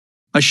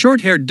A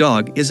short-haired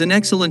dog is an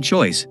excellent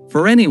choice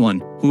for anyone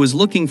who is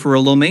looking for a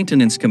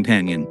low-maintenance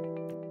companion.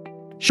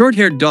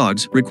 Short-haired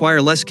dogs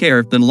require less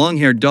care than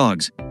long-haired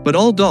dogs, but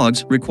all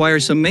dogs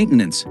require some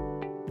maintenance.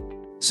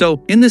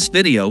 So, in this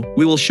video,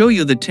 we will show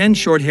you the 10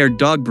 short-haired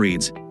dog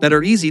breeds that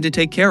are easy to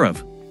take care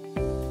of.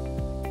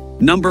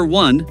 Number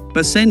 1.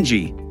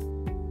 Basenji.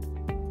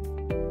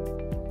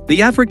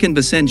 The African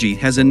Basenji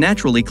has a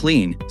naturally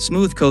clean,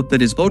 smooth coat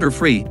that is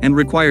odor-free and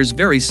requires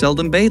very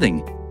seldom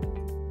bathing.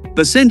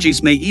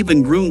 Basenjis may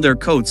even groom their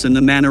coats in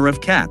the manner of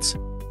cats.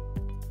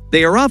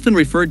 They are often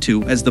referred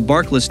to as the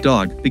barkless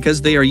dog because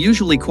they are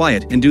usually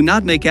quiet and do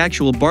not make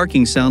actual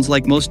barking sounds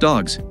like most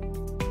dogs.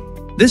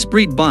 This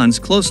breed bonds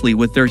closely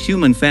with their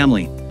human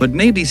family, but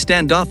may be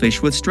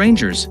standoffish with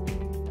strangers.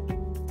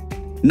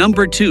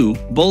 Number 2.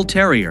 Bull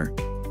Terrier.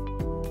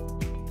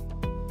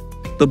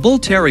 The Bull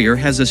Terrier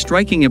has a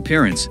striking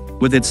appearance,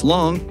 with its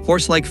long,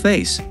 horse-like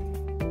face.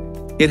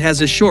 It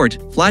has a short,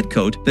 flat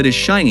coat that is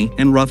shiny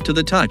and rough to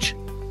the touch.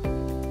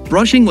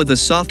 Brushing with a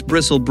soft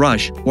bristle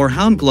brush or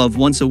hound glove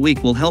once a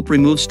week will help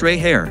remove stray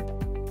hair.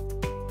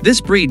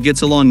 This breed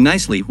gets along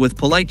nicely with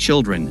polite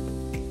children.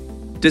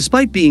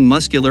 Despite being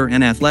muscular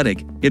and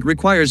athletic, it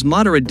requires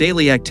moderate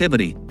daily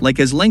activity,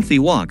 like as lengthy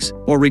walks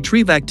or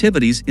retrieve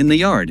activities in the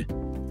yard.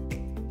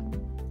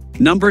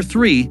 Number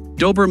 3.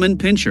 Doberman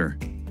Pinscher.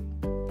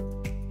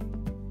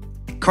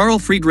 Carl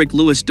Friedrich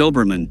Louis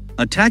Doberman,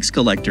 a tax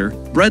collector,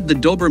 bred the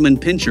Doberman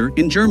Pinscher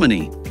in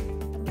Germany.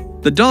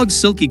 The dog's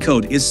silky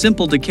coat is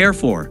simple to care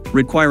for,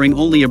 requiring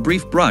only a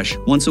brief brush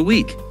once a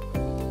week.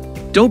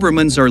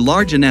 Dobermans are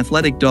large and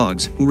athletic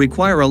dogs who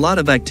require a lot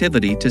of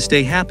activity to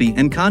stay happy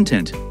and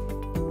content.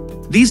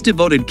 These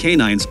devoted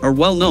canines are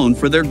well known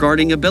for their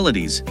guarding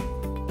abilities.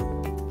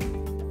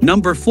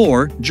 Number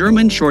 4.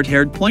 German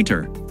Short-Haired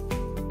Pointer.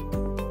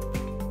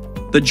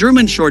 The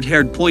German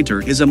Short-Haired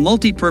Pointer is a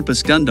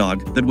multi-purpose gun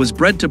dog that was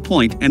bred to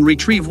point and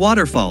retrieve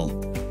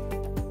waterfowl.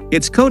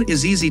 Its coat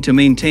is easy to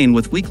maintain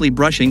with weekly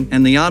brushing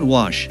and the odd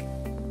wash.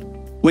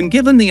 When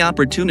given the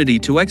opportunity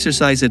to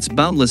exercise its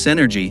boundless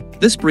energy,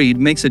 this breed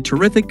makes a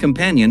terrific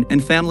companion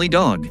and family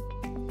dog.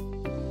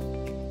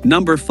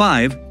 Number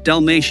 5.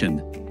 Dalmatian.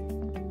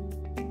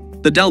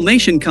 The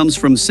Dalmatian comes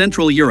from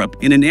Central Europe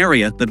in an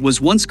area that was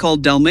once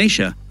called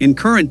Dalmatia, in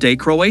current-day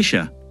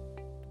Croatia.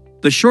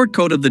 The short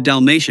coat of the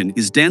Dalmatian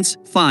is dense,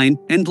 fine,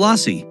 and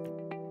glossy.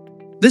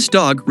 This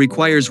dog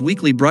requires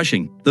weekly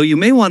brushing, though you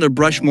may want to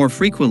brush more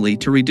frequently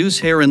to reduce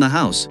hair in the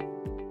house.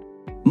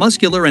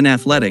 Muscular and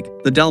athletic,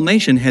 the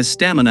Dalmatian has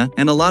stamina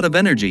and a lot of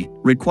energy,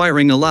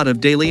 requiring a lot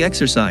of daily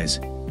exercise.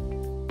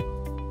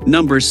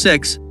 Number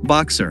 6.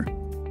 Boxer.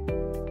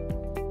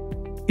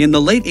 In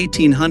the late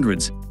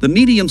 1800s, the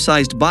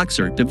medium-sized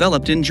boxer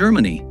developed in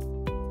Germany.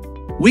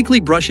 Weekly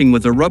brushing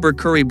with a rubber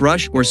curry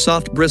brush or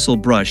soft bristle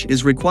brush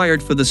is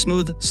required for the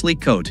smooth,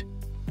 sleek coat.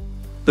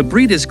 The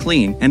breed is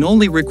clean and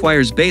only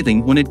requires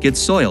bathing when it gets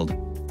soiled.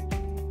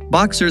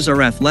 Boxers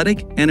are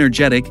athletic,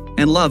 energetic,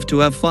 and love to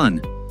have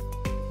fun.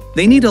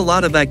 They need a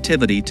lot of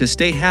activity to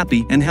stay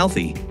happy and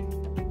healthy.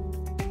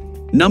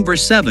 Number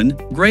 7.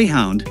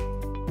 Greyhound.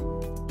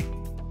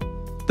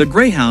 The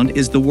Greyhound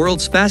is the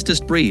world's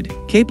fastest breed,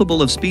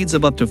 capable of speeds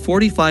of up to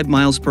 45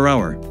 miles per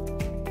hour.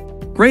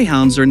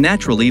 Greyhounds are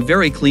naturally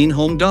very clean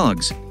home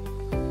dogs.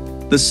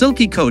 The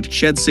silky coat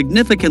sheds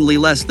significantly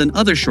less than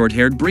other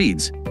short-haired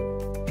breeds.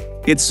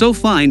 It's so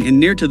fine and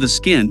near to the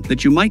skin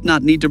that you might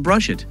not need to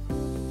brush it.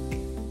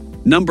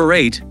 Number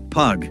 8.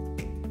 Pug.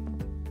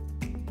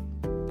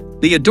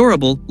 The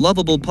adorable,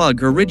 lovable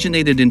pug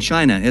originated in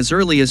China as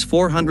early as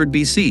 400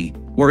 BC,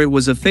 where it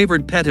was a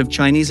favored pet of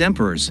Chinese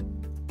emperors.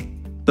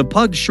 The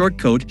pug's short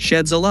coat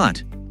sheds a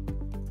lot.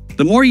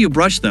 The more you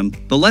brush them,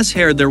 the less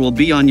hair there will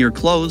be on your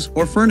clothes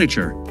or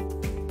furniture.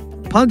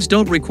 Pugs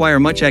don't require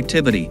much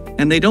activity,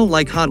 and they don't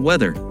like hot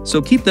weather,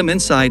 so keep them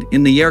inside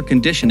in the air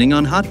conditioning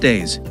on hot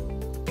days.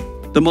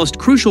 The most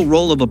crucial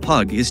role of a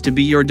pug is to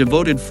be your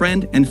devoted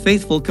friend and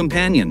faithful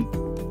companion.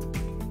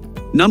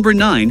 Number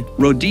 9.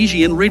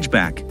 Rhodesian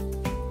Ridgeback.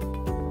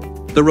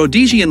 The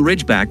Rhodesian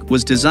Ridgeback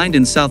was designed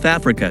in South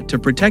Africa to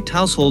protect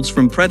households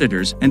from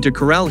predators and to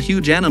corral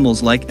huge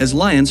animals like as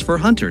lions for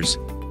hunters.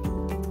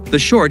 The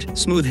short,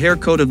 smooth hair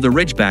coat of the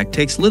Ridgeback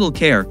takes little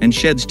care and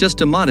sheds just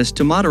a modest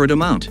to moderate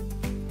amount.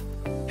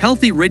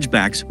 Healthy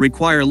Ridgebacks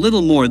require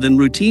little more than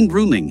routine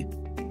grooming.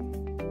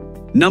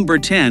 Number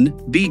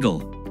 10.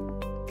 Beagle.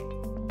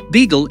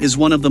 Beagle is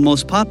one of the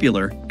most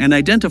popular and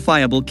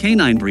identifiable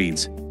canine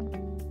breeds.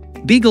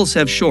 Beagles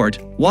have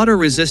short,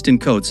 water-resistant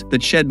coats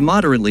that shed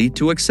moderately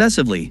to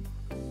excessively.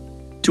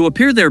 To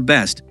appear their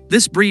best,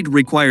 this breed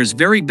requires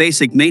very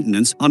basic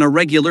maintenance on a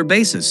regular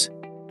basis.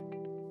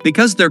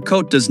 Because their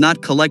coat does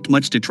not collect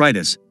much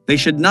detritus, they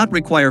should not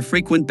require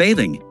frequent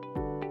bathing.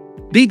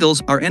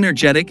 Beagles are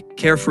energetic,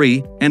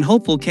 carefree, and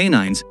hopeful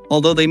canines,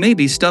 although they may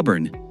be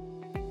stubborn.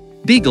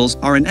 Beagles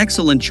are an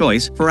excellent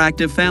choice for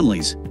active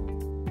families.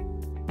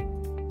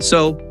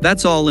 So,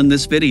 that's all in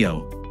this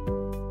video.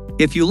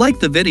 If you like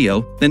the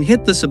video, then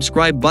hit the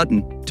subscribe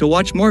button to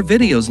watch more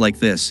videos like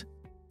this.